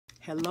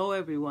Hello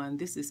everyone,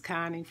 this is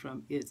Connie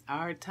from It's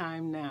Our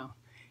Time Now,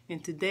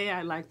 and today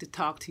I'd like to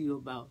talk to you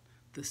about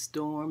the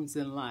storms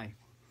in life.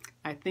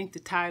 I think the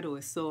title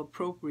is so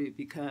appropriate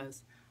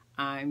because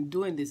I'm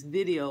doing this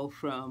video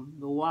from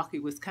Milwaukee,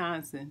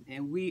 Wisconsin,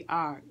 and we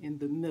are in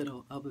the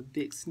middle of a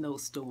big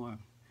snowstorm.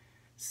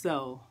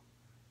 So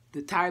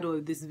the title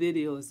of this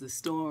video is The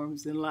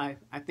Storms in Life.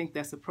 I think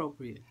that's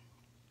appropriate.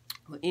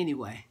 Well,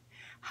 anyway,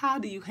 how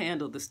do you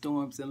handle the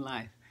storms in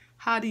life?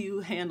 How do you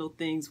handle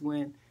things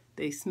when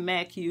they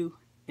smack you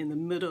in the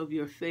middle of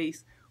your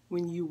face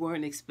when you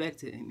weren't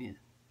expecting it?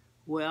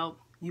 Well,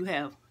 you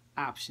have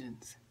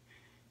options.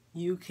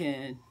 You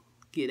can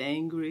get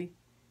angry.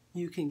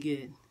 You can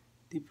get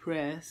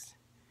depressed.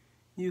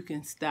 You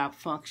can stop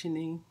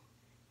functioning.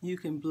 You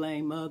can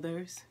blame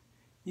others.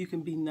 You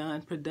can be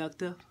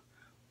non-productive.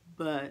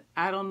 But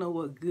I don't know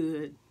what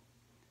good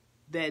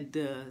that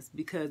does,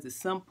 because at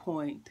some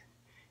point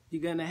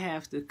you're going to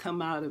have to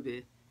come out of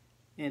it.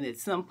 And at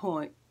some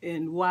point,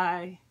 and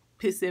why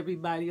piss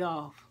everybody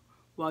off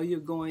while you're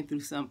going through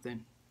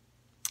something?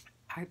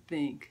 I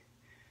think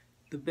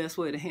the best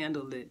way to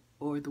handle it,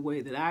 or the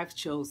way that I've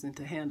chosen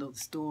to handle the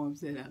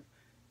storms that have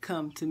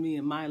come to me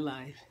in my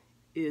life,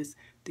 is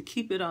to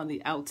keep it on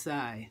the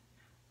outside.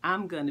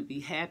 I'm going to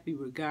be happy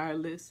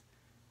regardless.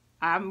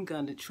 I'm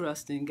going to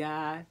trust in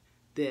God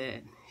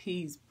that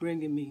He's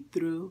bringing me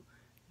through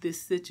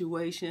this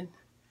situation.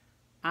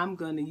 I'm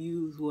going to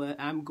use what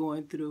I'm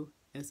going through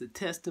as a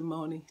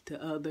testimony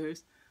to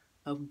others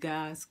of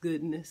God's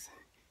goodness.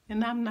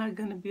 And I'm not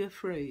going to be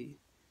afraid.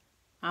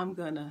 I'm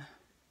going to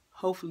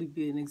hopefully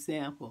be an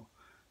example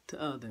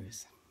to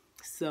others.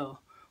 So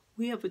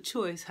we have a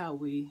choice how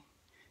we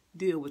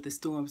deal with the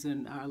storms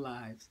in our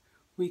lives.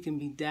 We can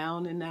be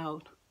down and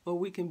out, or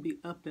we can be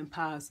up and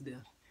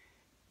positive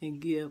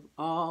and give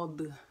all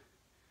the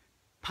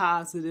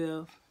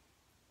positive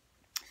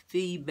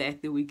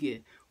feedback that we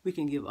get. We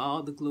can give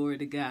all the glory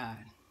to God.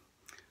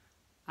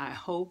 I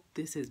hope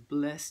this has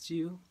blessed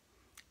you.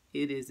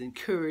 It has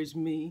encouraged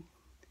me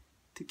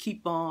to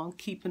keep on,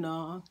 keeping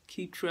on,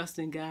 keep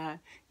trusting God.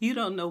 You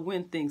don't know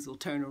when things will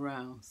turn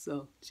around,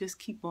 so just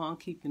keep on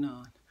keeping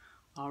on.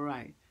 All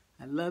right.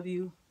 I love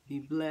you. Be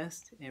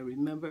blessed. And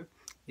remember,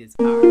 it's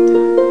our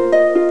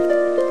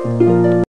time.